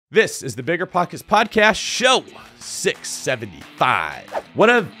This is the BiggerPockets podcast, show 675. One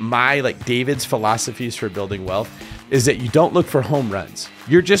of my, David's philosophies for building wealth is that you don't look for home runs.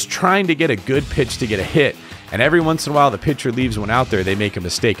 You're just trying to get a good pitch to get a hit. And every once in a while, the pitcher leaves one out there, they make a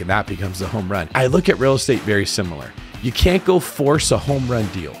mistake, and that becomes the home run. I look at real estate very similar. You can't go force a home run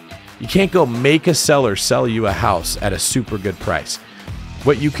deal. You can't go make a seller sell you a house at a super good price.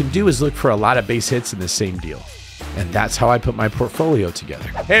 What you can do is look for a lot of base hits in the same deal. And that's how I put my portfolio together.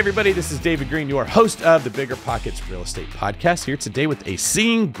 Hey everybody, this is David Greene, your host of the BiggerPockets Real Estate Podcast, here today with a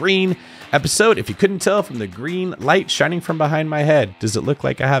Seeing Greene episode. If you couldn't tell from the green light shining from behind my head, does it look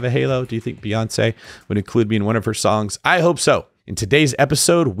like I have a halo? Do you think Beyonce would include me in one of her songs? I hope so. In today's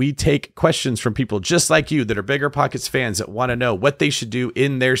episode, we take questions from people just like you that are BiggerPockets fans that want to know what they should do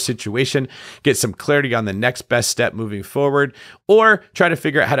in their situation, get some clarity on the next best step moving forward, or try to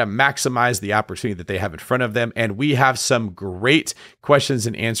figure out how to maximize the opportunity that they have in front of them. And we have some great questions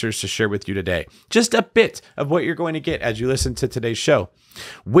and answers to share with you today. Just a bit of what you're going to get as you listen to today's show.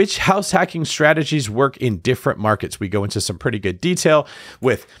 Which house hacking strategies work in different markets? We go into some pretty good detail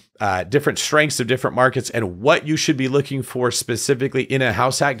with different strengths of different markets and what you should be looking for specifically in a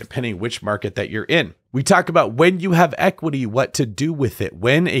house hack, depending which market that you're in. We talk about when you have equity, what to do with it,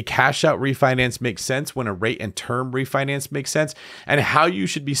 when a cash out refinance makes sense, when a rate and term refinance makes sense, and how you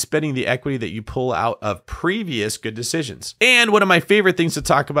should be spending the equity that you pull out of previous good decisions. And one of my favorite things to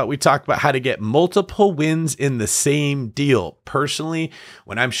talk about, we talk about how to get multiple wins in the same deal. Personally,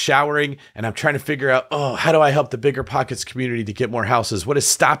 when I'm showering and I'm trying to figure out, how do I help the BiggerPockets community to get more houses? What is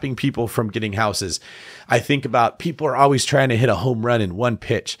stopping people from getting houses? I think about people are always trying to hit a home run in one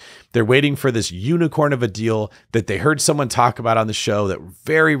pitch. They're waiting for this unicorn of a deal that they heard someone talk about on the show that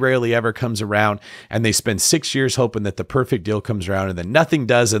very rarely ever comes around. And they spend 6 years hoping that the perfect deal comes around and then nothing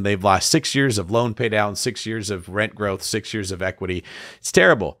does. And they've lost 6 years of loan pay down, 6 years of rent growth, 6 years of equity. It's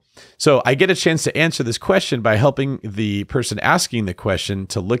terrible. So I get a chance to answer this question by helping the person asking the question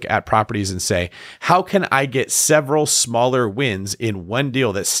to look at properties and say, how can I get several smaller wins in one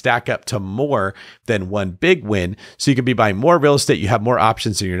deal that stack up to more than one big win? So you can be buying more real estate, you have more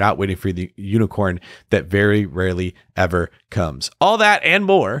options, and you're not waiting for the unicorn that very rarely ever comes. All that and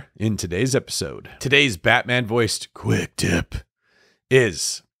more in today's episode. Today's Batman voiced quick tip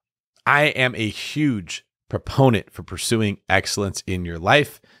is I am a huge proponent for pursuing excellence in your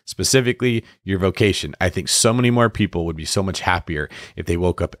life, specifically your vocation. I think so many more people would be so much happier if they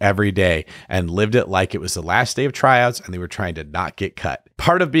woke up every day and lived it like it was the last day of tryouts and they were trying to not get cut.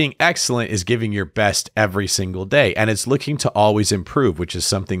 Part of being excellent is giving your best every single day, and it's looking to always improve, which is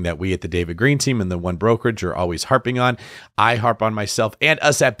something that we at the David Greene team and the One Brokerage are always harping on. I harp on myself, and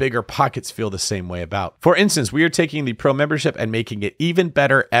us at BiggerPockets feel the same way about. For instance, we are taking the Pro membership and making it even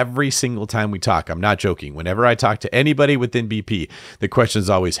better every single time we talk. I'm not joking. Whenever I talk to anybody within BP, the question is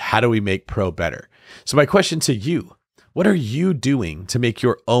always, how do we make Pro better? So my question to you, what are you doing to make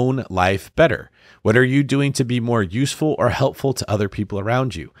your own life better? What are you doing to be more useful or helpful to other people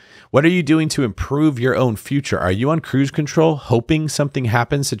around you? What are you doing to improve your own future? Are you on cruise control, hoping something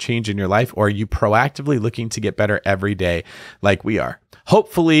happens to change in your life, or are you proactively looking to get better every day like we are?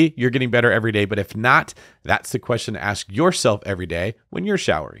 Hopefully you're getting better every day, but if not, that's the question to ask yourself every day when you're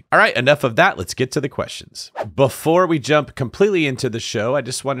showering. All right, enough of that. Let's get to the questions. Before we jump completely into the show, I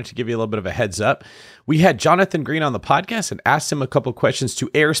just wanted to give you a little bit of a heads up. We had Jonathan Greene on the podcast and asked him a couple questions to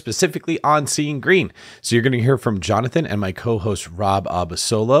air specifically on Seeing Greene. So you're going to hear from Jonathan and my co-host Rob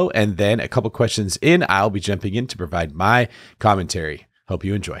Abasolo, and then a couple questions in, I'll be jumping in to provide my commentary. Hope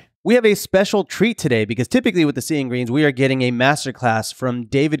you enjoy. We have a special treat today because typically with the Seeing Greenes, we are getting a masterclass from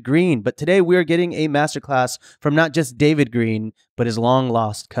David Greene. But today we are getting a masterclass from not just David Greene, but his long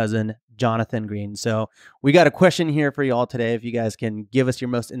lost cousin, Jonathan Greene. So we got a question here for y'all today. If you guys can give us your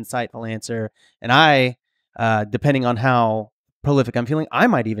most insightful answer. And I, depending on how prolific I'm feeling, I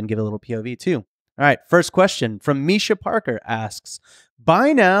might even give a little POV too. All right, first question from Misha Parker asks,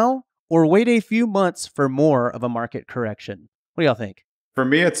 buy now or wait a few months for more of a market correction? What do y'all think? For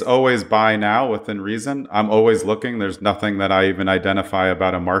me, it's always buy now within reason. I'm always looking. There's nothing that I even identify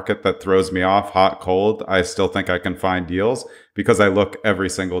about a market that throws me off, hot, cold. I still think I can find deals because I look every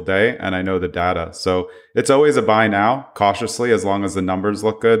single day and I know the data. So it's always a buy now, cautiously, as long as the numbers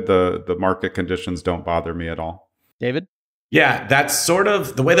look good. The market conditions don't bother me at all. David? Yeah, that's sort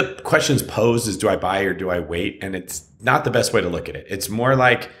of the way the question's posed is, do I buy or do I wait? And it's not the best way to look at it. It's more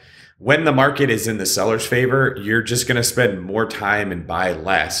like, when the market is in the seller's favor, you're just going to spend more time and buy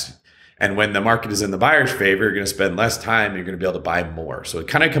less. And when the market is in the buyer's favor, you're going to spend less time. You're going to be able to buy more. So it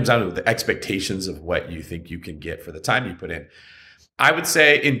kind of comes down to the expectations of what you think you can get for the time you put in. I would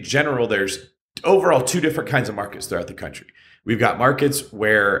say in general, there's overall two different kinds of markets throughout the country. We've got markets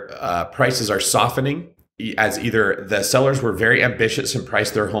where prices are softening as either the sellers were very ambitious and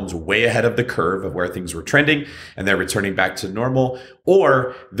priced their homes way ahead of the curve of where things were trending and they're returning back to normal,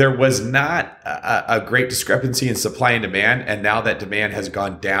 or there was not a great discrepancy in supply and demand. And now that demand has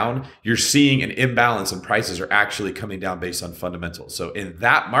gone down, you're seeing an imbalance and prices are actually coming down based on fundamentals. So in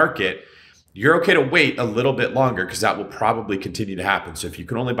that market, you're okay to wait a little bit longer because that will probably continue to happen. So if you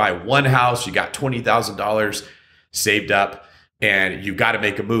can only buy one house, you got $20,000 saved up and you got to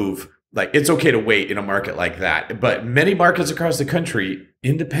make a move, like it's okay to wait in a market like that. But many markets across the country,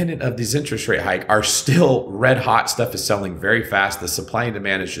 independent of these interest rate hike, are still red hot. Stuff is selling very fast. The supply and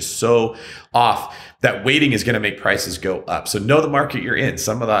demand is just so off that waiting is going to make prices go up. So know the market you're in.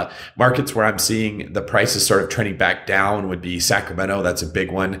 Some of the markets where I'm seeing the prices sort of trending back down would be Sacramento. That's a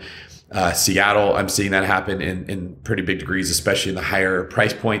big one. Seattle, I'm seeing that happen in pretty big degrees, especially in the higher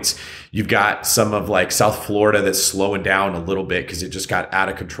price points. You've got some of like South Florida that's slowing down a little bit because it just got out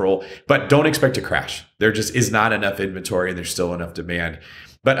of control, but don't expect to crash. There just is not enough inventory and there's still enough demand.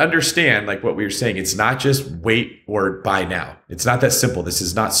 But understand, like what we were saying, it's not just wait or buy now. It's not that simple. This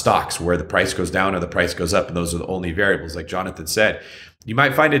is not stocks where the price goes down or the price goes up and those are the only variables. Like Jonathan said, you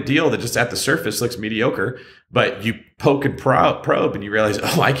might find a deal that just at the surface looks mediocre, but you poke and probe and you realize,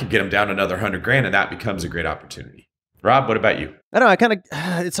 oh, I could get them down another $100,000 and that becomes a great opportunity. Rob, what about you? I don't know. I kind of,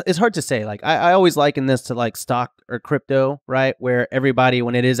 it's hard to say. Like I always liken this to like stock or crypto, right? Where everybody,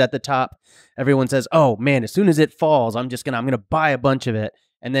 when it is at the top, everyone says, oh man, as soon as it falls, I'm going to buy a bunch of it.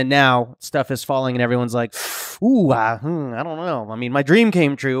 And then now stuff is falling and everyone's like, ooh, I don't know. I mean, my dream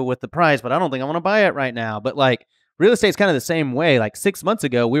came true with the price, but I don't think I want to buy it right now. But like real estate's kind of the same way. Like 6 months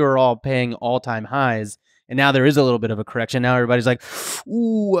ago, we were all paying all-time highs. And now there is a little bit of a correction. Now everybody's like,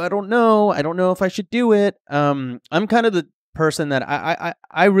 ooh, I don't know. I don't know if I should do it. I'm kind of the person that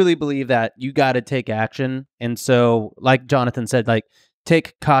I really believe that you got to take action. And so like Jonathan said, like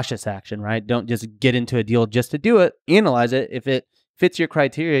take cautious action, right? Don't just get into a deal just to do it. Analyze it. If it fits your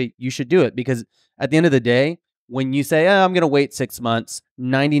criteria, you should do it. Because at the end of the day, when you say, oh, I'm going to wait 6 months,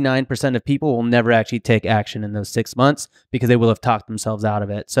 99% of people will never actually take action in those 6 months because they will have talked themselves out of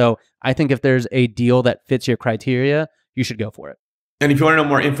it. So I think if there's a deal that fits your criteria, you should go for it. And if you want to know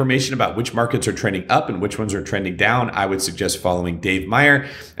more information about which markets are trending up and which ones are trending down, I would suggest following Dave Meyer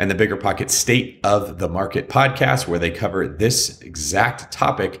and the BiggerPockets State of the Market podcast, where they cover this exact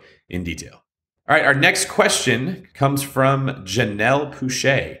topic in detail. All right, our next question comes from Janelle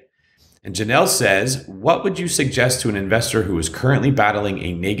Pouchet. And Janelle says, what would you suggest to an investor who is currently battling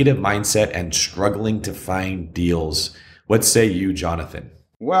a negative mindset and struggling to find deals? What say you, Jonathan?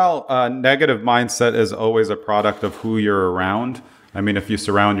 Well, negative mindset is always a product of who you're around. I mean, if you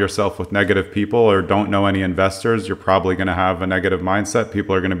surround yourself with negative people or don't know any investors, you're probably going to have a negative mindset.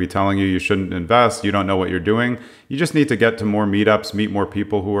 People are going to be telling you shouldn't invest. You don't know what you're doing. You just need to get to more meetups, meet more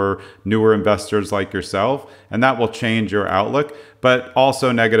people who are newer investors like yourself, and that will change your outlook. But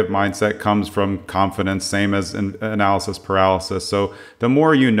also negative mindset comes from confidence, same as analysis paralysis. So the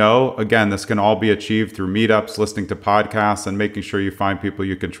more you know, again, this can all be achieved through meetups, listening to podcasts, and making sure you find people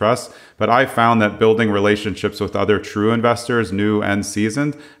you can trust. But I found that building relationships with other true investors, new and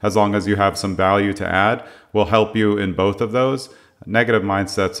seasoned, as long as you have some value to add, will help you in both of those. Negative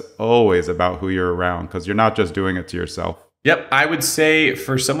mindset's always about who you're around because you're not just doing it to yourself. Yep. I would say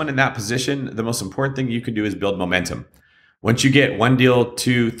for someone in that position, the most important thing you can do is build momentum. Once you get one deal,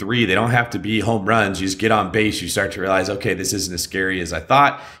 2, 3, they don't have to be home runs. You just get on base. You start to realize, okay, this isn't as scary as I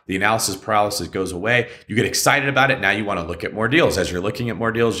thought. The analysis paralysis goes away. You get excited about it. Now you want to look at more deals. As you're looking at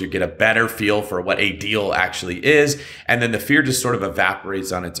more deals, you get a better feel for what a deal actually is. And then the fear just sort of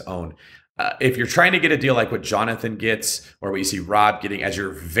evaporates on its own. If you're trying to get a deal like what Jonathan gets or what you see Rob getting as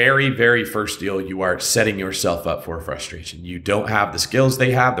your very, very first deal, you are setting yourself up for frustration. You don't have the skills they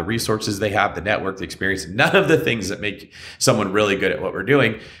have, the resources they have, the network, the experience, none of the things that make someone really good at what we're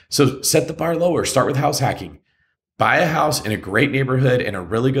doing. So set the bar lower. Start with house hacking. Buy a house in a great neighborhood in a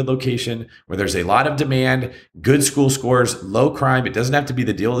really good location where there's a lot of demand, good school scores, low crime. It doesn't have to be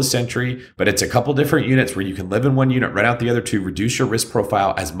the deal of the century, but it's a couple different units where you can live in one unit, rent out the other two, reduce your risk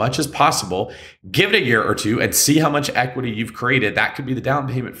profile as much as possible. Give it a year or two and see how much equity you've created. That could be the down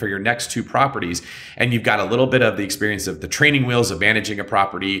payment for your next 2 properties. And you've got a little bit of the experience of the training wheels of managing a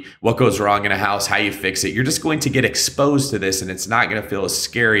property, what goes wrong in a house, how you fix it. You're just going to get exposed to this and it's not going to feel as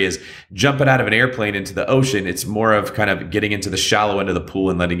scary as jumping out of an airplane into the ocean. It's more of kind of getting into the shallow end of the pool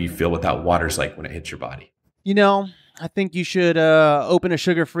and letting you feel what that water's like when it hits your body. You know, I think you should open a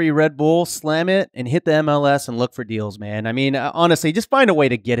sugar-free Red Bull, slam it, and hit the MLS and look for deals, man. I mean, honestly, just find a way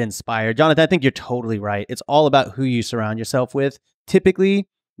to get inspired. Jonathan, I think you're totally right. It's all about who you surround yourself with. Typically,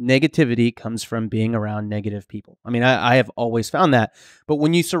 negativity comes from being around negative people. I mean, I have always found that. But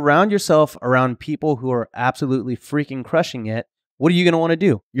when you surround yourself around people who are absolutely freaking crushing it, what are you going to want to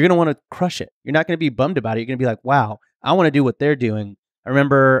do? You're going to want to crush it. You're not going to be bummed about it. You're going to be like, wow, I want to do what they're doing. I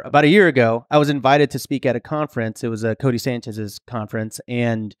remember about a year ago, I was invited to speak at a conference. It was a Cody Sanchez's conference,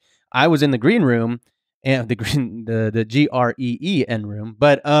 and I was in the green room, and the GREEN room.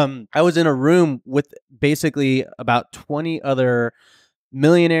 But I was in a room with basically about 20 other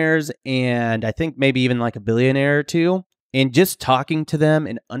millionaires, and I think maybe even like a billionaire or two, and just talking to them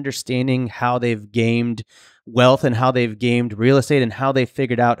and understanding how they've gamed wealth and how they've gamed real estate and how they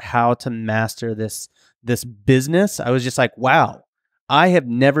figured out how to master this business. I was just like, wow, I have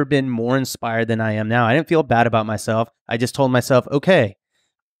never been more inspired than I am now. I didn't feel bad about myself. I just told myself, okay,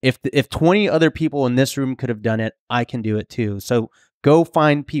 if 20 other people in this room could have done it, I can do it too. So go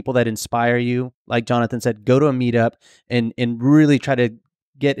find people that inspire you. Like Jonathan said, go to a meetup and really try to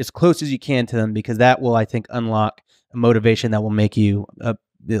get as close as you can to them, because that will, I think, unlock a motivation that will make you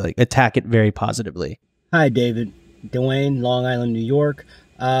attack it very positively. Hi, David. Dwayne, Long Island, New York.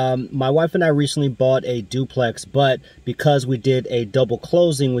 My wife and I recently bought a duplex, but because we did a double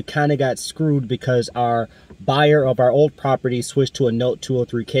closing, we kind of got screwed because our buyer of our old property switched to a note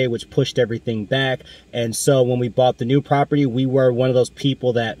 203K, which pushed everything back. And so when we bought the new property, we were one of those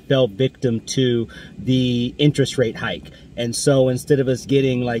people that fell victim to the interest rate hike. And so instead of us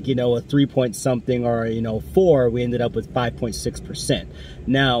getting like, a 3 point something or, 4, we ended up with 5.6%.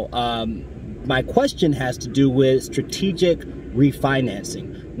 Now, my question has to do with strategic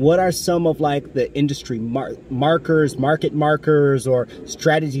refinancing. What are some of like the industry market markers, or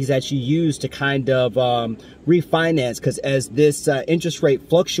strategies that you use to kind of refinance? Because as this interest rate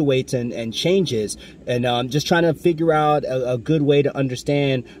fluctuates and changes, and just trying to figure out a good way to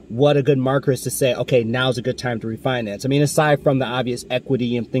understand what a good marker is to say, okay, now's a good time to refinance. I mean, aside from the obvious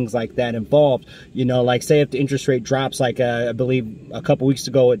equity and things like that involved, like say if the interest rate drops, like I believe a couple weeks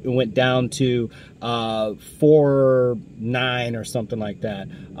ago, it went down to 4.9 or something like that.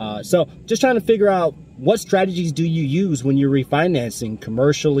 So just trying to figure out, what strategies do you use when you're refinancing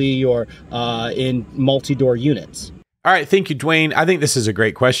commercially or in multi-door units? All right. Thank you, Dwayne. I think this is a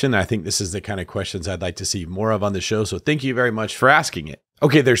great question. I think this is the kind of questions I'd like to see more of on the show. So thank you very much for asking it.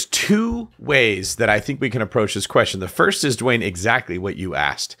 Okay, there's two ways that I think we can approach this question. The first is, Dwayne, exactly what you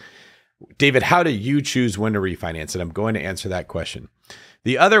asked. David, how do you choose when to refinance? And I'm going to answer that question.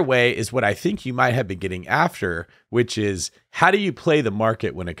 The other way is what I think you might have been getting after, which is, how do you play the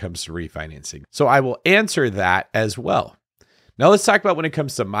market when it comes to refinancing? So I will answer that as well. Now let's talk about when it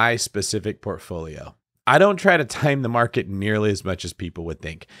comes to my specific portfolio. I don't try to time the market nearly as much as people would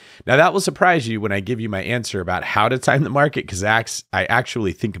think. Now that will surprise you when I give you my answer about how to time the market, because I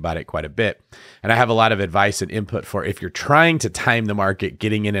actually think about it quite a bit. And I have a lot of advice and input for if you're trying to time the market,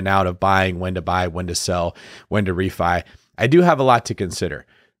 getting in and out of buying, when to buy, when to sell, when to refi. I do have a lot to consider,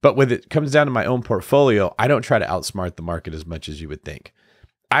 but when it comes down to my own portfolio, I don't try to outsmart the market as much as you would think.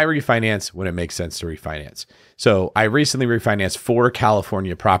 I refinance when it makes sense to refinance. So I recently refinanced 4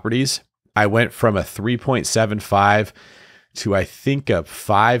 California properties. I went from a 3.75 to I think a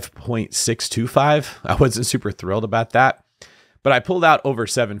 5.625. I wasn't super thrilled about that, but I pulled out over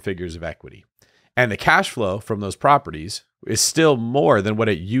 7 figures of equity. And the cash flow from those properties is still more than what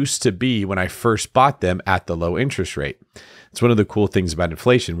it used to be when I first bought them at the low interest rate. It's one of the cool things about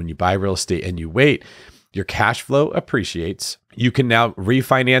inflation. When you buy real estate and you wait, your cash flow appreciates. You can now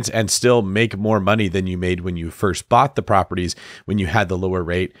refinance and still make more money than you made when you first bought the properties, when you had the lower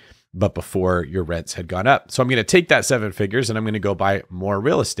rate, but before your rents had gone up. So I'm going to take that 7 figures and I'm going to go buy more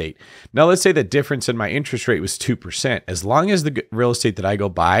real estate. Now, let's say the difference in my interest rate was 2%. As long as the real estate that I go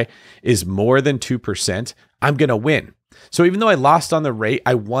buy is more than 2%, I'm going to win. So even though I lost on the rate,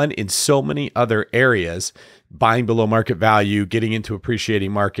 I won in so many other areas: buying below market value, getting into appreciating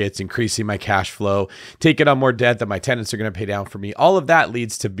markets, increasing my cash flow, taking on more debt that my tenants are going to pay down for me. All of that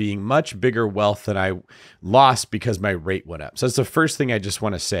leads to being much bigger wealth than I lost because my rate went up. So that's the first thing I just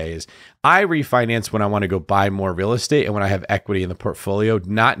want to say is I refinance when I want to go buy more real estate and when I have equity in the portfolio,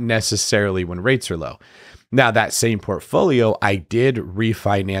 not necessarily when rates are low. Now, that same portfolio, I did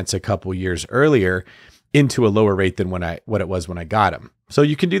refinance a couple years earlier into a lower rate than what it was when I got them. So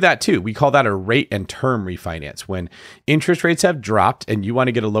you can do that too. We call that a rate and term refinance. When interest rates have dropped and you want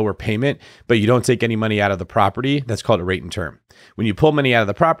to get a lower payment, but you don't take any money out of the property, that's called a rate and term. When you pull money out of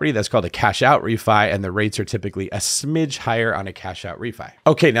the property, that's called a cash out refi, and the rates are typically a smidge higher on a cash out refi.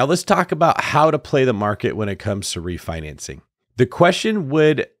 Okay, now let's talk about how to play the market when it comes to refinancing. The question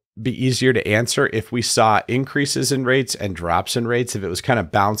would be easier to answer if we saw increases in rates and drops in rates, if it was kind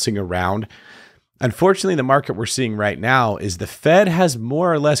of bouncing around Unfortunately, the market we're seeing right now is the Fed has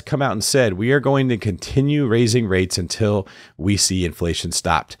more or less come out and said, we are going to continue raising rates until we see inflation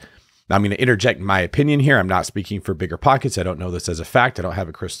stopped. Now, I'm going to interject my opinion here. I'm not speaking for BiggerPockets. I don't know this as a fact. I don't have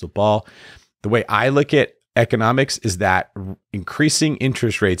a crystal ball. The way I look at economics is that increasing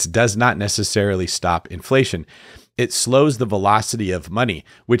interest rates does not necessarily stop inflation. It slows the velocity of money,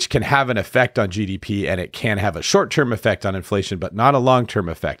 which can have an effect on GDP, and it can have a short-term effect on inflation, but not a long-term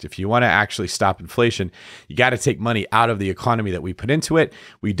effect. If you want to actually stop inflation, you got to take money out of the economy that we put into it.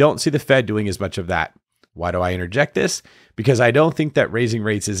 We don't see the Fed doing as much of that. Why do I interject this? Because I don't think that raising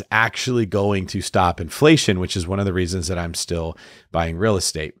rates is actually going to stop inflation, which is one of the reasons that I'm still buying real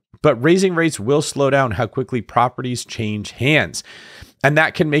estate. But raising rates will slow down how quickly properties change hands. And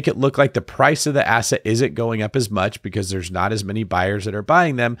that can make it look like the price of the asset isn't going up as much because there's not as many buyers that are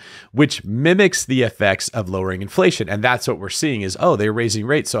buying them, which mimics the effects of lowering inflation. And that's what we're seeing is, oh, they're raising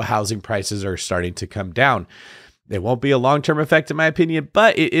rates, so housing prices are starting to come down. It won't be a long-term effect in my opinion,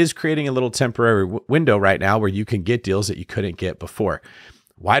 but it is creating a little temporary window right now where you can get deals that you couldn't get before.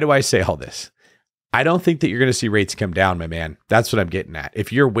 Why do I say all this? I don't think that you're going to see rates come down, my man. That's what I'm getting at.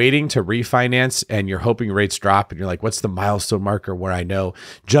 If you're waiting to refinance and you're hoping rates drop and you're like, what's the milestone marker where I know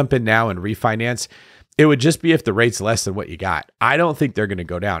jump in now and refinance? It would just be if the rate's less than what you got. I don't think they're going to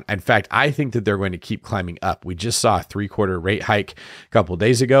go down. In fact, I think that they're going to keep climbing up. We just saw a 3/4 rate hike a couple of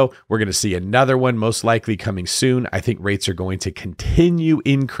days ago. We're going to see another one most likely coming soon. I think rates are going to continue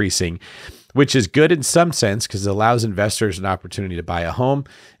increasing, which is good in some sense because it allows investors an opportunity to buy a home.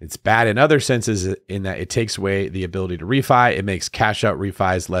 It's bad in other senses in that it takes away the ability to refi. It makes cash out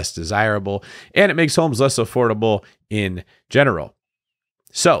refis less desirable, and it makes homes less affordable in general.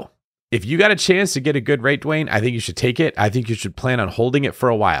 So if you got a chance to get a good rate, Dwayne, I think you should take it. I think you should plan on holding it for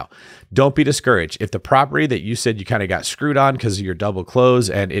a while. Don't be discouraged. If the property that you said you kind of got screwed on because of your double close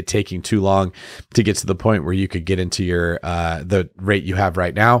and it taking too long to get to the point where you could get into your the rate you have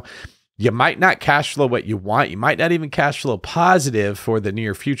right now, you might not cash flow what you want. You might not even cash flow positive for the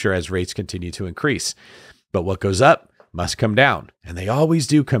near future as rates continue to increase. But what goes up must come down. And they always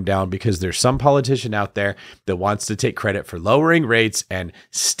do come down because there's some politician out there that wants to take credit for lowering rates and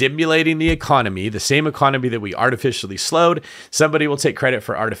stimulating the economy, the same economy that we artificially slowed. Somebody will take credit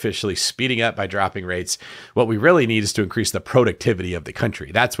for artificially speeding up by dropping rates. What we really need is to increase the productivity of the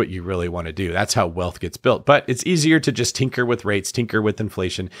country. That's what you really want to do. That's how wealth gets built. But it's easier to just tinker with rates, tinker with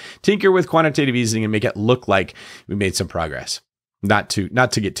inflation, tinker with quantitative easing and make it look like we made some progress. Not to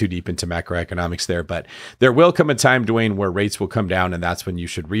get too deep into macroeconomics there, but there will come a time, Dwayne, where rates will come down, and that's when you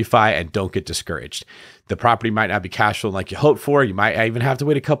should refi and don't get discouraged. The property might not be cash flowing like you hoped for. You might even have to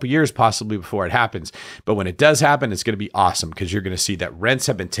wait a couple years possibly before it happens. But when it does happen, it's going to be awesome because you're going to see that rents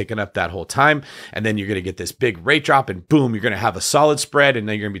have been ticking up that whole time. And then you're going to get this big rate drop and boom, you're going to have a solid spread. And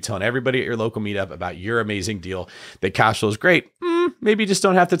then you're going to be telling everybody at your local meetup about your amazing deal that cash flow is great. Maybe you just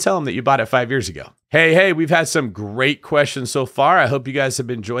don't have to tell them that you bought it 5 years ago. Hey, we've had some great questions so far. I hope you guys have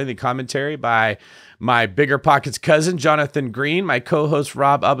been enjoying the commentary by my BiggerPockets cousin, Jonathan Greene, my co-host,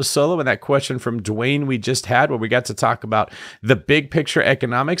 Rob Abasolo, and that question from Dwayne we just had where we got to talk about the big picture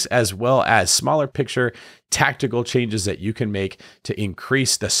economics as well as smaller picture tactical changes that you can make to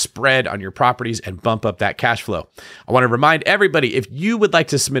increase the spread on your properties and bump up that cash flow. I want to remind everybody, if you would like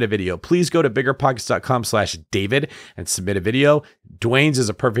to submit a video, please go to biggerpockets.com/David and submit a video. Dwayne's is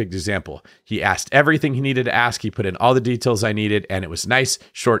a perfect example. He asked everything he needed to ask. He put in all the details I needed, and it was nice,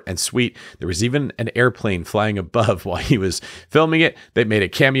 short, and sweet. There was even an airplane flying above while he was filming it that made a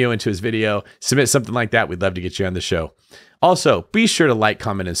cameo into his video. Submit something like that. We'd love to get you on the show. Also, be sure to like,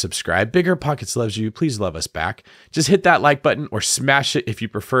 comment, and subscribe. BiggerPockets loves you. Please love us back. Just hit that like button or smash it if you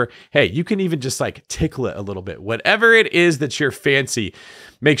prefer. Hey, you can even just like tickle it a little bit. Whatever it is that's your fancy,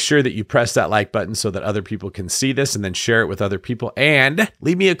 make sure that you press that like button so that other people can see this and then share it with other people. And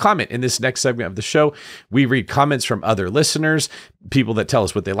leave me a comment in this next segment of the show. We read comments from other listeners, people that tell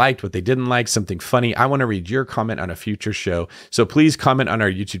us what they liked, what they didn't like, something funny. I want to read your comment on a future show. So please comment on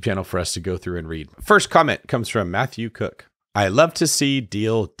our YouTube channel for us to go through and read. First comment comes from Matthew Cook. I love to see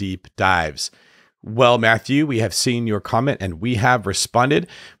deal deep dives. Well, Matthew, we have seen your comment and we have responded.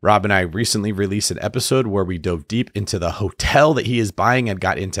 Rob and I recently released an episode where we dove deep into the hotel that he is buying and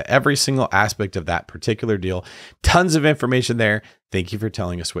got into every single aspect of that particular deal. Tons of information there. Thank you for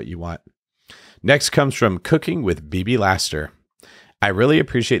telling us what you want. Next comes from Cooking with BB Laster. I really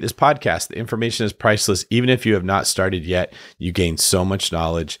appreciate this podcast. The information is priceless. Even if you have not started yet, you gain so much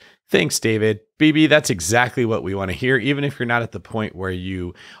knowledge. Thanks, David. BB, that's exactly what we want to hear. Even if you're not at the point where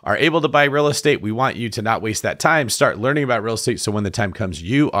you are able to buy real estate, we want you to not waste that time. Start learning about real estate so when the time comes,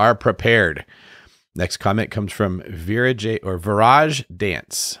 you are prepared. Next comment comes from Viraj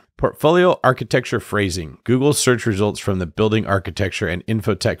Dance. Portfolio architecture phrasing. Google search results from the building architecture and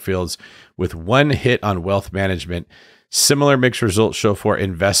infotech fields with one hit on wealth management. Similar mixed results show for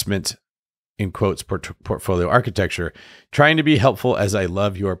investment, in quotes, portfolio architecture. Trying to be helpful as I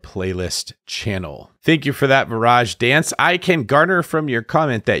love your playlist channel. Thank you for that, Viraj Dance. I can garner from your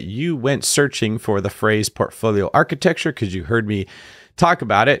comment that you went searching for the phrase portfolio architecture because you heard me talk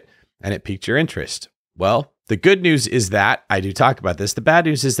about it and it piqued your interest. Well, the good news is that I do talk about this. The bad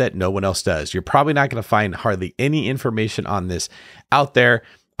news is that no one else does. You're probably not going to find hardly any information on this out there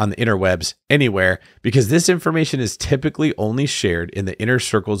on the interwebs anywhere, because this information is typically only shared in the inner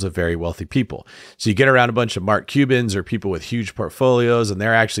circles of very wealthy people. So you get around a bunch of Mark Cubans or people with huge portfolios, and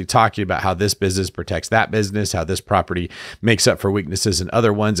they're actually talking about how this business protects that business, how this property makes up for weaknesses in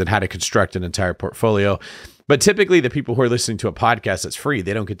other ones, and how to construct an entire portfolio. But typically the people who are listening to a podcast that's free,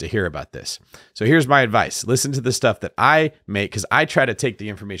 they don't get to hear about this. So here's my advice. Listen to the stuff that I make, because I try to take the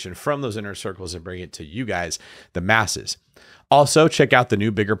information from those inner circles and bring it to you guys, the masses. Also, check out the new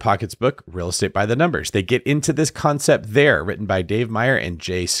BiggerPockets book, Real Estate by the Numbers. They get into this concept there, written by Dave Meyer and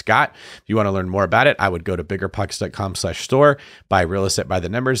Jay Scott. If you want to learn more about it, I would go to biggerpockets.com/store, buy Real Estate by the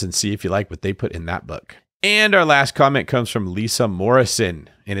Numbers, and see if you like what they put in that book. And our last comment comes from Lisa Morrison.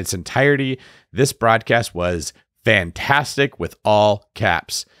 In its entirety, this broadcast was fantastic with all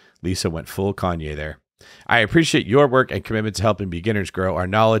caps. Lisa went full Kanye there. I appreciate your work and commitment to helping beginners grow our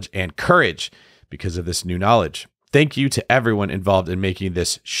knowledge and courage because of this new knowledge. Thank you to everyone involved in making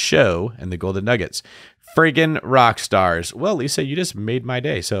this show and the Golden Nuggets. Friggin' rock stars. Well, Lisa, you just made my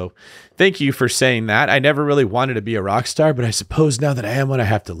day. So thank you for saying that. I never really wanted to be a rock star, but I suppose now that I am one, I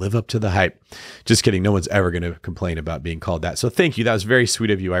have to live up to the hype. Just kidding. No one's ever going to complain about being called that. So thank you. That was very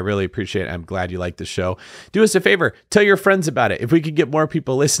sweet of you. I really appreciate it. I'm glad you like the show. Do us a favor. Tell your friends about it. If we could get more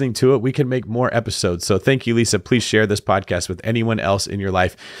people listening to it, we can make more episodes. So thank you, Lisa. Please share this podcast with anyone else in your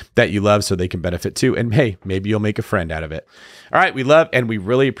life that you love so they can benefit too. And hey, maybe you'll make a friend out of it. All right. We love and we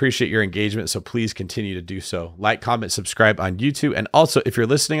really appreciate your engagement. So please continue to do so. Like, comment, subscribe on YouTube. And also, if you're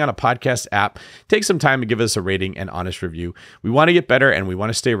listening on a podcast app, take some time to give us a rating and honest review. We want to get better and we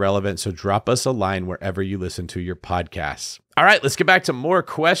want to stay relevant. So drop us a line wherever you listen to your podcasts. All right, let's get back to more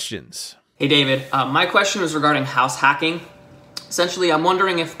questions. Hey, David. My question is regarding house hacking. Essentially, I'm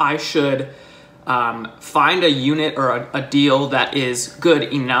wondering if I should find a unit or a deal that is good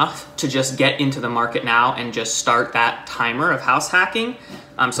enough to just get into the market now and just start that timer of house hacking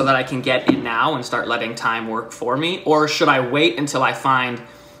so that I can get in now and start letting time work for me? Or should I wait until I find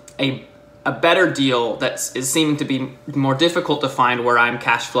a better deal that is seeming to be more difficult to find where I'm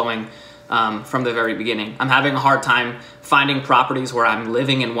cash flowing from the very beginning? I'm having a hard time finding properties where I'm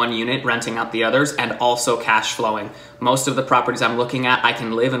living in one unit, renting out the others, and also cash flowing. Most of the properties I'm looking at, I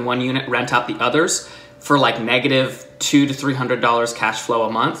can live in one unit, rent out the others for like negative $200 to $300 cash flow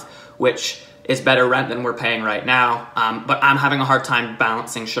a month, which is better rent than we're paying right now. But I'm having a hard time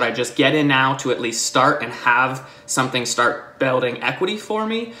balancing. Should I just get in now to at least start and have something start building equity for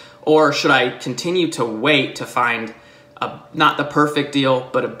me? Or should I continue to wait to find not the perfect deal,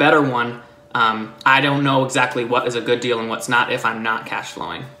 but a better one? I don't know exactly what is a good deal and what's not if I'm not cash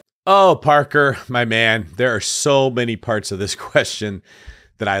flowing. Oh, Parker, my man, there are so many parts of this question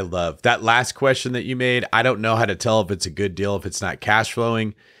that I love. That last question that you made, I don't know how to tell if it's a good deal if it's not cash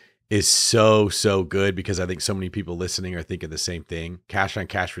flowing, is so good, because I think so many people listening are thinking the same thing. Cash on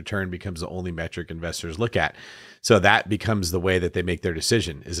cash return becomes the only metric investors look at. So that becomes the way that they make their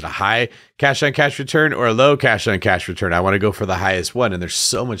decision. Is it a high cash on cash return or a low cash on cash return? I want to go for the highest one. And there's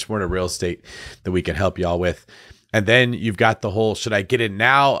so much more to real estate that we can help y'all with. And then you've got the whole, should I get in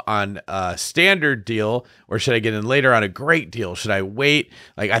now on a standard deal or should I get in later on a great deal? Should I wait?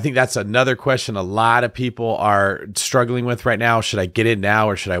 Like, I think that's another question a lot of people are struggling with right now. Should I get in now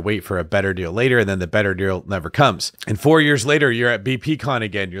or should I wait for a better deal later? And then the better deal never comes. And 4 years later, you're at BPCon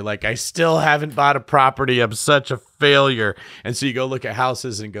again. You're like, I still haven't bought a property. I'm such a failure. And so you go look at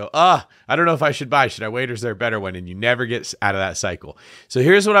houses and go, I don't know if I should buy. Should I wait or is there a better one? And you never get out of that cycle. So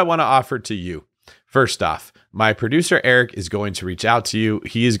here's what I want to offer to you. First off, my producer, Eric, is going to reach out to you.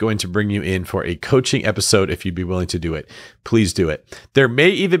 He is going to bring you in for a coaching episode if you'd be willing to do it. Please do it. There may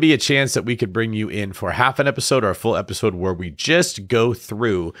even be a chance that we could bring you in for half an episode or a full episode where we just go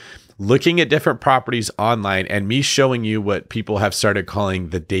through looking at different properties online and me showing you what people have started calling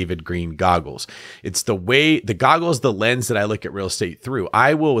the David Greene goggles. It's the goggles, the lens that I look at real estate through.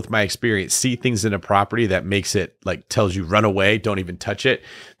 I will, with my experience, see things in a property that makes it like tells you run away, don't even touch it,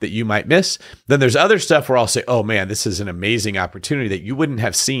 that you might miss. Then there's other stuff where I'll say, oh man, this is an amazing opportunity that you wouldn't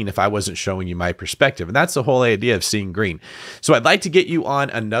have seen if I wasn't showing you my perspective. And that's the whole idea of Seeing Greene. So I'd like to get you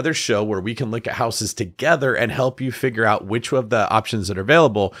on another show where we can look at houses together and help you figure out which of the options that are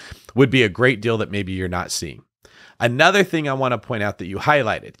available would be a great deal that maybe you're not seeing. Another thing I want to point out that you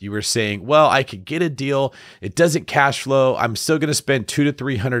highlighted, you were saying, well, I could get a deal. It doesn't cash flow. I'm still going to spend $200 to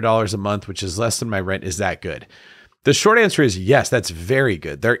 $300 a month, which is less than my rent. Is that good? The short answer is yes, that's very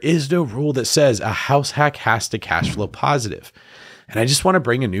good. There is no rule that says a house hack has to cash flow positive. And I just want to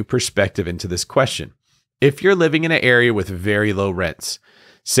bring a new perspective into this question. If you're living in an area with very low rents,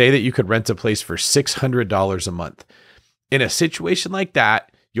 say that you could rent a place for $600 a month. In a situation like that,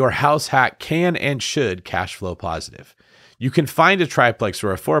 your house hack can and should cash flow positive. You can find a triplex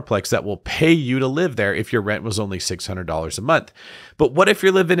or a fourplex that will pay you to live there if your rent was only $600 a month. But what if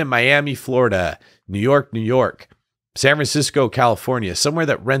you're living in Miami, Florida, New York, San Francisco, California, somewhere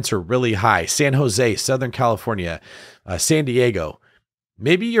that rents are really high, San Jose, Southern California, San Diego?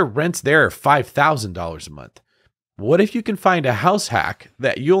 Maybe your rents there are $5,000 a month. What if you can find a house hack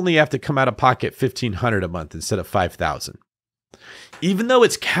that you only have to come out of pocket $1,500 a month instead of $5,000? Even though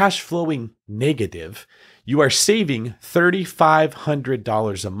it's cash flowing negative, you are saving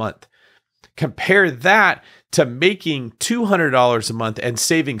 $3,500 a month. Compare that to making $200 a month and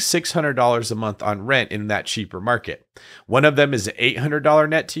saving $600 a month on rent in that cheaper market. One of them is an $800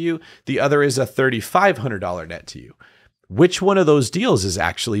 net to you. The other is a $3,500 net to you. Which one of those deals is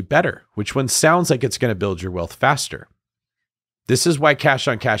actually better? Which one sounds like it's going to build your wealth faster? This is why cash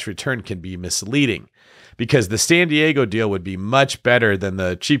on cash return can be misleading, because the San Diego deal would be much better than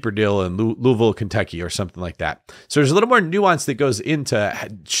the cheaper deal in Louisville, Kentucky, or something like that. So there's a little more nuance that goes into,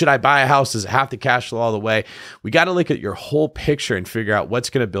 should I buy a house? Does it have to cash flow all the way? We got to look at your whole picture and figure out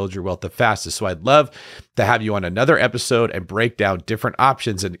what's going to build your wealth the fastest. So I'd love to have you on another episode and break down different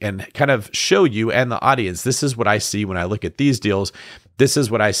options and kind of show you and the audience, this is what I see when I look at these deals. This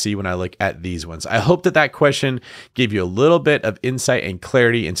is what I see when I look at these ones. I hope that question gave you a little bit of insight and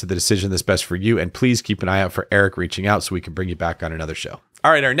clarity into the decision that's best for you. And please keep an eye out for Eric reaching out so we can bring you back on another show.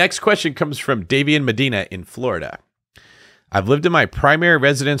 All right, our next question comes from Davian Medina in Florida. I've lived in my primary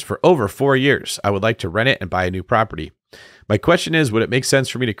residence for over 4 years. I would like to rent it and buy a new property. My question is, would it make sense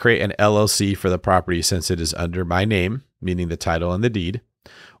for me to create an LLC for the property since it is under my name, meaning the title and the deed,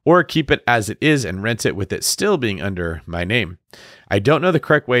 or keep it as it is and rent it with it still being under my name? I don't know the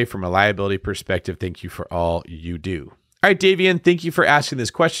correct way from a liability perspective. Thank you for all you do. All right, Davian, thank you for asking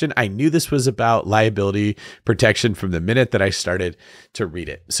this question. I knew this was about liability protection from the minute that I started to read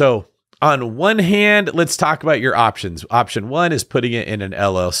it. So on one hand, let's talk about your options. Option one is putting it in an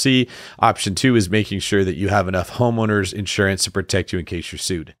LLC. Option two is making sure that you have enough homeowners insurance to protect you in case you're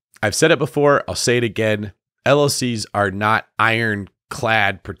sued. I've said it before. I'll say it again. LLCs are not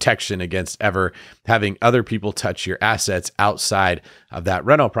ironclad protection against ever having other people touch your assets outside of that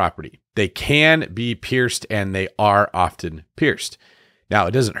rental property. They can be pierced, and they are often pierced. Now,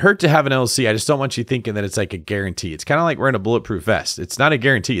 it doesn't hurt to have an LLC. I just don't want you thinking that it's like a guarantee. It's kind of like wearing a bulletproof vest. It's not a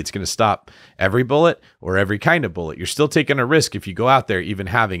guarantee. It's going to stop every bullet or every kind of bullet. You're still taking a risk if you go out there even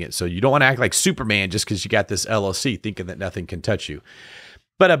having it. So you don't want to act like Superman just because you got this LLC thinking that nothing can touch you.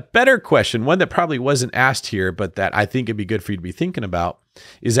 But a better question, one that probably wasn't asked here, but that I think it'd be good for you to be thinking about,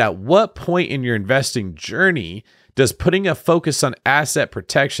 is at what point in your investing journey does putting a focus on asset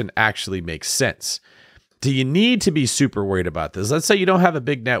protection actually make sense? Do you need to be super worried about this? Let's say you don't have a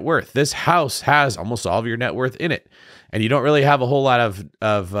big net worth. This house has almost all of your net worth in it, and you don't really have a whole lot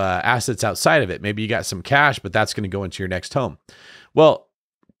of assets outside of it. Maybe you got some cash, but that's going to go into your next home. Well,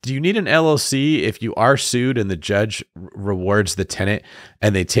 do you need an LLC if you are sued and the judge rewards the tenant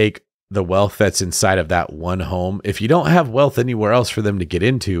and they take the wealth that's inside of that one home? If you don't have wealth anywhere else for them to get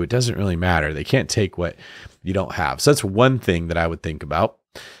into, it doesn't really matter. They can't take what you don't have. So that's one thing that I would think about.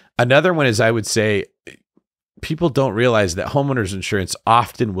 Another one is, I would say, people don't realize that homeowners insurance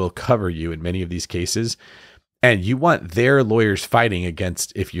often will cover you in many of these cases, and you want their lawyers fighting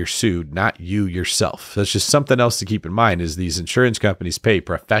against if you're sued, not you yourself. That's just something else to keep in mind, is these insurance companies pay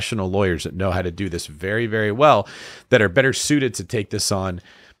professional lawyers that know how to do this very, very well, that are better suited to take this on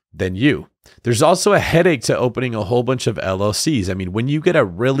than you. There's also a headache to opening a whole bunch of LLCs. I mean, when you get a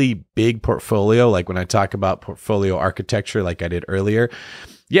really big portfolio, like when I talk about portfolio architecture, like I did earlier,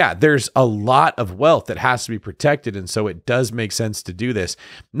 yeah, there's a lot of wealth that has to be protected. And so it does make sense to do this,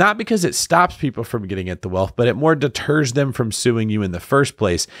 not because it stops people from getting at the wealth, but it more deters them from suing you in the first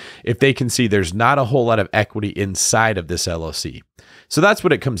place if they can see there's not a whole lot of equity inside of this LLC. So that's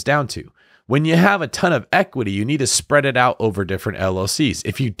what it comes down to. When you have a ton of equity, you need to spread it out over different LLCs.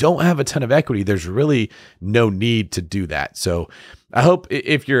 If you don't have a ton of equity, there's really no need to do that. So I hope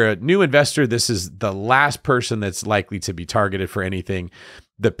if you're a new investor, this is the last person that's likely to be targeted for anything.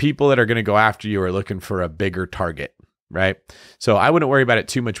 The people that are going to go after you are looking for a bigger target, right? So I wouldn't worry about it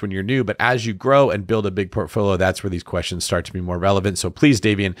too much when you're new, but as you grow and build a big portfolio, that's where these questions start to be more relevant. So please,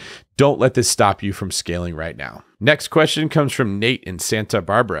 Davian, don't let this stop you from scaling right now. Next question comes from Nate in Santa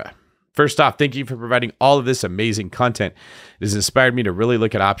Barbara. First off, thank you for providing all of this amazing content. It has inspired me to really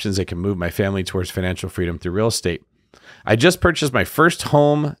look at options that can move my family towards financial freedom through real estate. I just purchased my first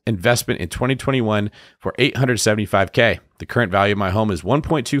home investment in 2021 for $875K. The current value of my home is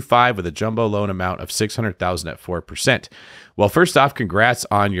 1.25 with a jumbo loan amount of $600,000 at 4%. Well, first off, congrats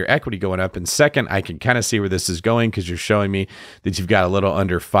on your equity going up. And second, I can kind of see where this is going because you're showing me that you've got a little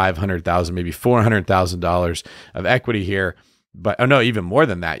under $500,000, maybe $400,000 of equity here. But oh no, even more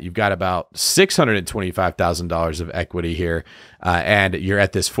than that. You've got about $625,000 of equity here, and you're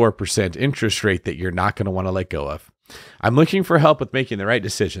at this 4% interest rate that you're not going to want to let go of. I'm looking for help with making the right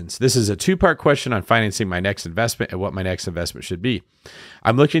decisions. This is a two-part question on financing my next investment and what my next investment should be.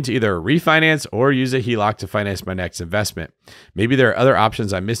 I'm looking to either refinance or use a HELOC to finance my next investment. Maybe there are other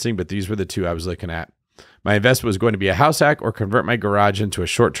options I'm missing, but these were the two I was looking at. My investment was going to be a house hack or convert my garage into a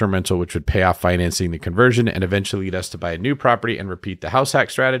short-term rental, which would pay off financing the conversion and eventually lead us to buy a new property and repeat the house hack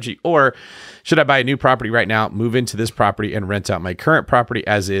strategy. Or should I buy a new property right now, move into this property and rent out my current property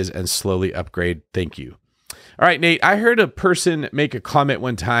as is and slowly upgrade? Thank you. All right, Nate, I heard a person make a comment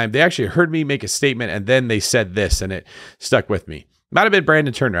one time. They actually heard me make a statement and then they said this and it stuck with me. Might have been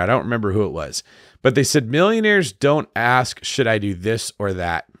Brandon Turner. I don't remember who it was, but they said, millionaires don't ask, should I do this or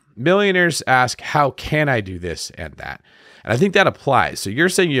that? Millionaires ask, how can I do this and that? And I think that applies. So you're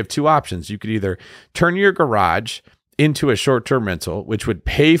saying you have two options. You could either turn your garage into a short-term rental, which would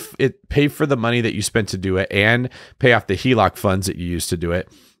pay for the money that you spent to do it and pay off the HELOC funds that you used to do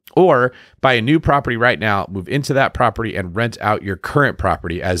it, or buy a new property right now, move into that property and rent out your current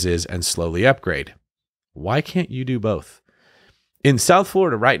property as is and slowly upgrade. Why can't you do both? In South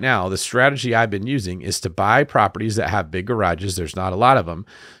Florida right now, the strategy I've been using is to buy properties that have big garages. There's not a lot of them.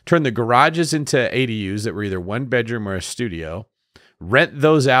 Turn the garages into ADUs that were either one bedroom or a studio, rent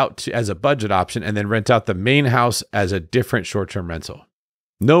those out as a budget option, and then rent out the main house as a different short-term rental.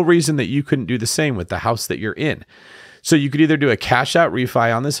 No reason that you couldn't do the same with the house that you're in. So you could either do a cash out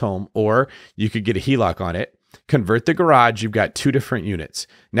refi on this home, or you could get a HELOC on it. Convert the garage, you've got two different units.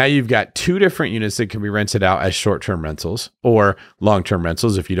 Now you've got two different units that can be rented out as short-term rentals or long-term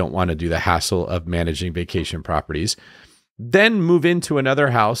rentals if you don't want to do the hassle of managing vacation properties. Then move into another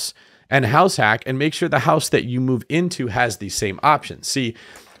house and house hack and make sure the house that you move into has the same options. See,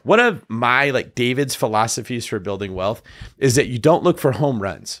 one of my David's philosophies for building wealth is that you don't look for home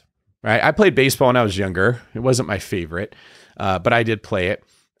runs, right? I played baseball when I was younger. It wasn't my favorite, but I did play it.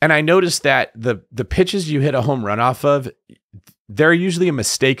 And I noticed that the pitches you hit a home run off of, they're usually a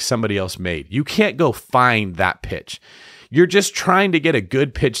mistake somebody else made. You can't go find that pitch. You're just trying to get a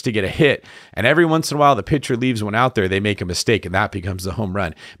good pitch to get a hit. And every once in a while, the pitcher leaves one out there, they make a mistake, and that becomes the home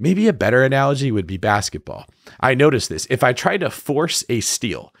run. Maybe a better analogy would be basketball. I noticed this. If I tried to force a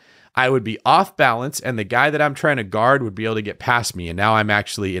steal, I would be off balance, and the guy that I'm trying to guard would be able to get past me, and now I'm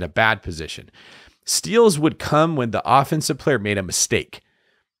actually in a bad position. Steals would come when the offensive player made a mistake.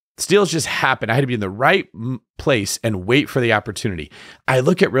 Steals just happen. I had to be in the right place and wait for the opportunity. I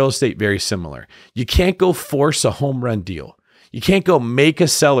look at real estate very similar. You can't go force a home run deal. You can't go make a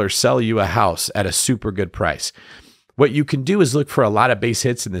seller sell you a house at a super good price. What you can do is look for a lot of base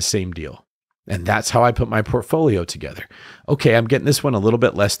hits in the same deal. And that's how I put my portfolio together. Okay, I'm getting this one a little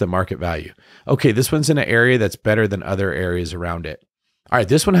bit less than market value. Okay, this one's in an area that's better than other areas around it. All right,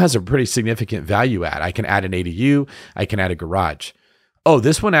 this one has a pretty significant value add. I can add an ADU. I can add a garage. Oh,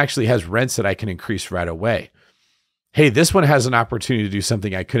 this one actually has rents that I can increase right away. Hey, this one has an opportunity to do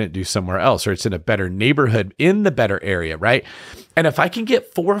something I couldn't do somewhere else, or it's in a better neighborhood in the better area, right? And if I can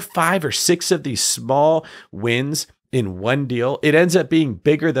get 4 or 5 or 6 of these small wins in one deal, it ends up being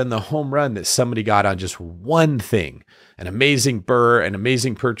bigger than the home run that somebody got on just one thing. An amazing BRRRR, an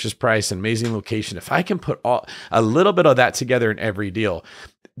amazing purchase price, an amazing location. If I can put a little bit of that together in every deal,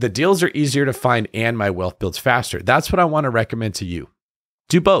 the deals are easier to find and my wealth builds faster. That's what I want to recommend to you.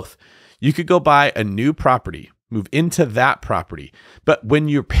 Do both. You could go buy a new property, move into that property. But when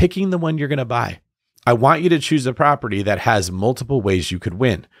you're picking the one you're going to buy, I want you to choose a property that has multiple ways you could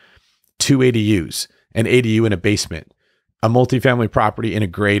win. 2 ADUs, an ADU in a basement, a multifamily property in a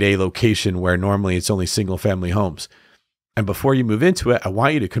grade A location where normally it's only single family homes. And before you move into it, I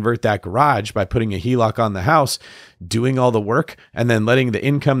want you to convert that garage by putting a HELOC on the house, doing all the work, and then letting the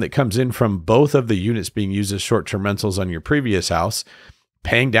income that comes in from both of the units being used as short-term rentals on your previous house,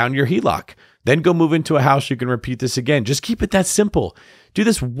 paying down your HELOC. Then go move into a house. You can repeat this again. Just keep it that simple. Do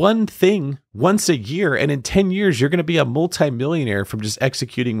this one thing once a year, and in 10 years, you're going to be a multimillionaire from just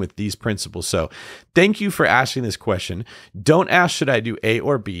executing with these principles. So thank you for asking this question. Don't ask, should I do A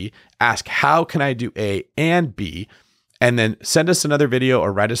or B? Ask, how can I do A and B? And then send us another video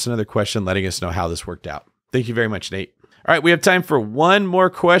or write us another question letting us know how this worked out. Thank you very much, Nate. All right, we have time for one more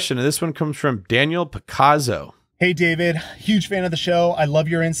question, and this one comes from Daniel Picasso. Hey, David, huge fan of the show. I love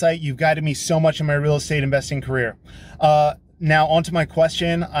your insight. You've guided me so much in my real estate investing career. Now, on to my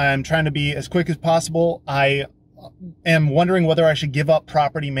question. I'm trying to be as quick as possible. I am wondering whether I should give up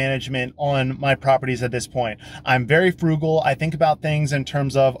property management on my properties at this point. I'm very frugal. I think about things in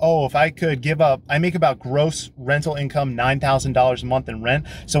terms of, oh, if I could give up, I make about gross rental income $9,000 a month in rent.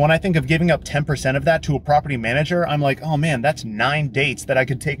 So when I think of giving up 10% of that to a property manager, I'm like, oh man, that's 9 dates that I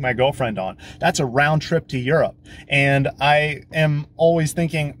could take my girlfriend on. That's a round trip to Europe. And I am always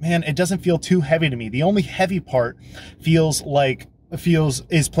thinking, man, it doesn't feel too heavy to me. The only heavy part is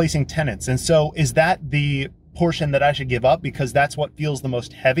placing tenants. And so is that the portion that I should give up because that's what feels the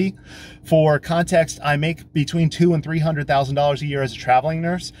most heavy? For context, I make between $200,000 and $300,000 a year as a traveling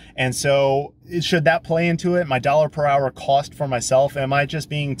nurse. And so should that play into it? My dollar per hour cost for myself? Am I just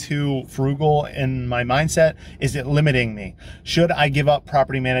being too frugal in my mindset? Is it limiting me? Should I give up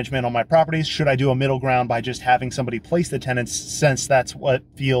property management on my properties? Should I do a middle ground by just having somebody place the tenants since that's what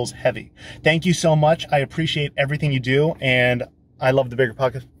feels heavy? Thank you so much. I appreciate everything you do. And I love the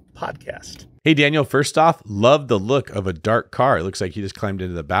BiggerPockets podcast. Hey, Daniel, first off, love the look of a dark car. It looks like he just climbed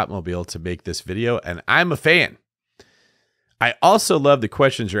into the Batmobile to make this video, and I'm a fan. I also love the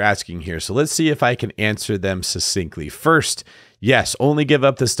questions you're asking here, so let's see if I can answer them succinctly. First, yes, only give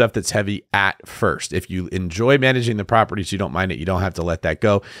up the stuff that's heavy at first. If you enjoy managing the properties, you don't mind it, you don't have to let that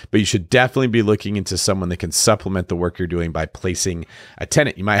go, but you should definitely be looking into someone that can supplement the work you're doing by placing a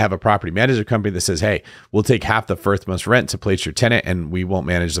tenant. You might have a property manager company that says, hey, we'll take half the first month's rent to place your tenant, and we won't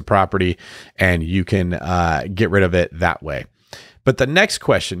manage the property, and you can get rid of it that way. But the next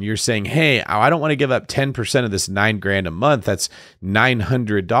question, you're saying, hey, I don't want to give up 10% of this $9,000 a month. That's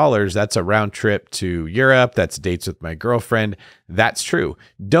 $900. That's a round trip to Europe. That's dates with my girlfriend. That's true.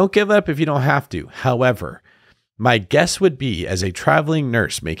 Don't give up if you don't have to. However, my guess would be, as a traveling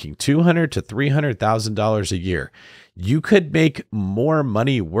nurse making $200,000 to $300,000 a year, you could make more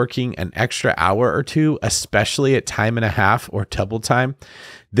money working an extra hour or two, especially at time and a half or double time,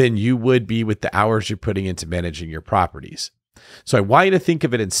 than you would be with the hours you're putting into managing your properties. So I want you to think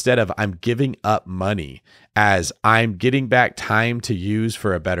of it, instead of I'm giving up money, as I'm getting back time to use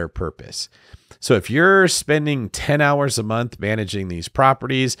for a better purpose. So if you're spending 10 hours a month managing these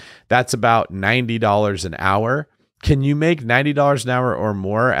properties, that's about $90 an hour. Can you make $90 an hour or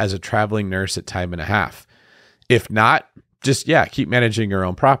more as a traveling nurse at time and a half? If not, just, keep managing your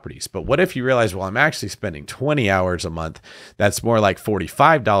own properties. But what if you realize, well, I'm actually spending 20 hours a month. That's more like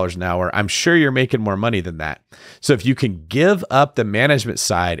 $45 an hour. I'm sure you're making more money than that. So if you can give up the management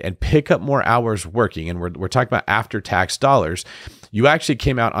side and pick up more hours working, and we're talking about after-tax dollars, you actually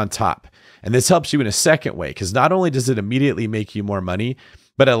came out on top. And this helps you in a second way, because not only does it immediately make you more money,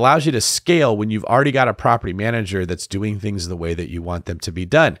 but it allows you to scale when you've already got a property manager that's doing things the way that you want them to be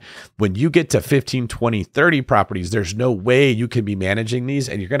done. When you get to 15, 20, 30 properties, there's no way you can be managing these,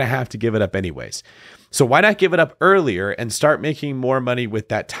 and you're going to have to give it up anyways. So why not give it up earlier and start making more money with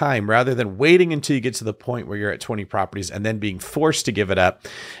that time, rather than waiting until you get to the point where you're at 20 properties and then being forced to give it up,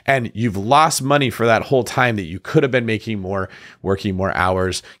 and you've lost money for that whole time that you could have been making more, working more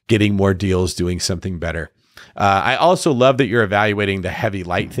hours, getting more deals, doing something better. I also love that you're evaluating the heavy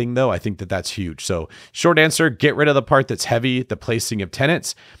light thing, though. I think that that's huge. So short answer, get rid of the part that's heavy, the placing of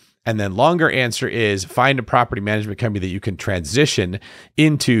tenants. And then longer answer is find a property management company that you can transition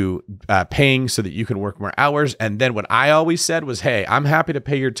into paying so that you can work more hours. And then what I always said was, hey, I'm happy to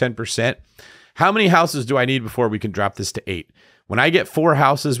pay your 10%. How many houses do I need before we can drop this to 8? When I get 4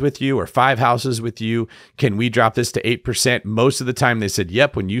 houses with you or 5 houses with you, can we drop this to 8%? Most of the time they said,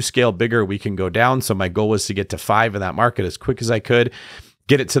 yep, when you scale bigger, we can go down. So my goal was to get to 5 in that market as quick as I could.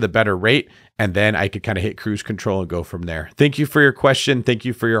 get it to the better rate, and then I could kind of hit cruise control and go from there. Thank you for your question. Thank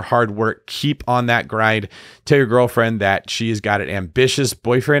you for your hard work. Keep on that grind. Tell your girlfriend that she has got an ambitious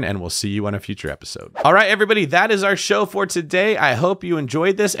boyfriend, and we'll see you on a future episode. All right, everybody, that is our show for today. I hope you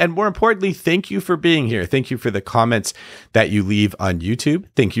enjoyed this, and more importantly, thank you for being here. Thank you for the comments that you leave on YouTube.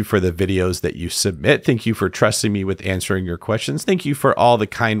 Thank you for the videos that you submit. Thank you for trusting me with answering your questions. Thank you for all the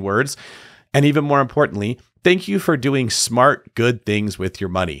kind words. And even more importantly, thank you for doing smart, good things with your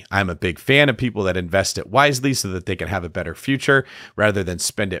money. I'm a big fan of people that invest it wisely so that they can have a better future rather than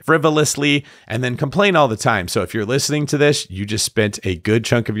spend it frivolously and then complain all the time. So if you're listening to this, you just spent a good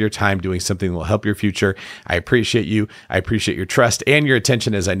chunk of your time doing something that will help your future. I appreciate you. I appreciate your trust and your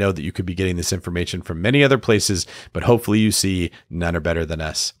attention, as I know that you could be getting this information from many other places, but hopefully you see none are better than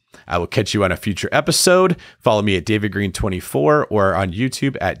us. I will catch you on a future episode. Follow me at David Greene 24 or on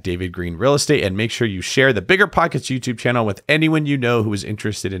YouTube at David Greene Real Estate, and make sure you share the BiggerPockets YouTube channel with anyone you know who is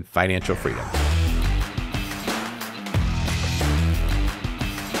interested in financial freedom.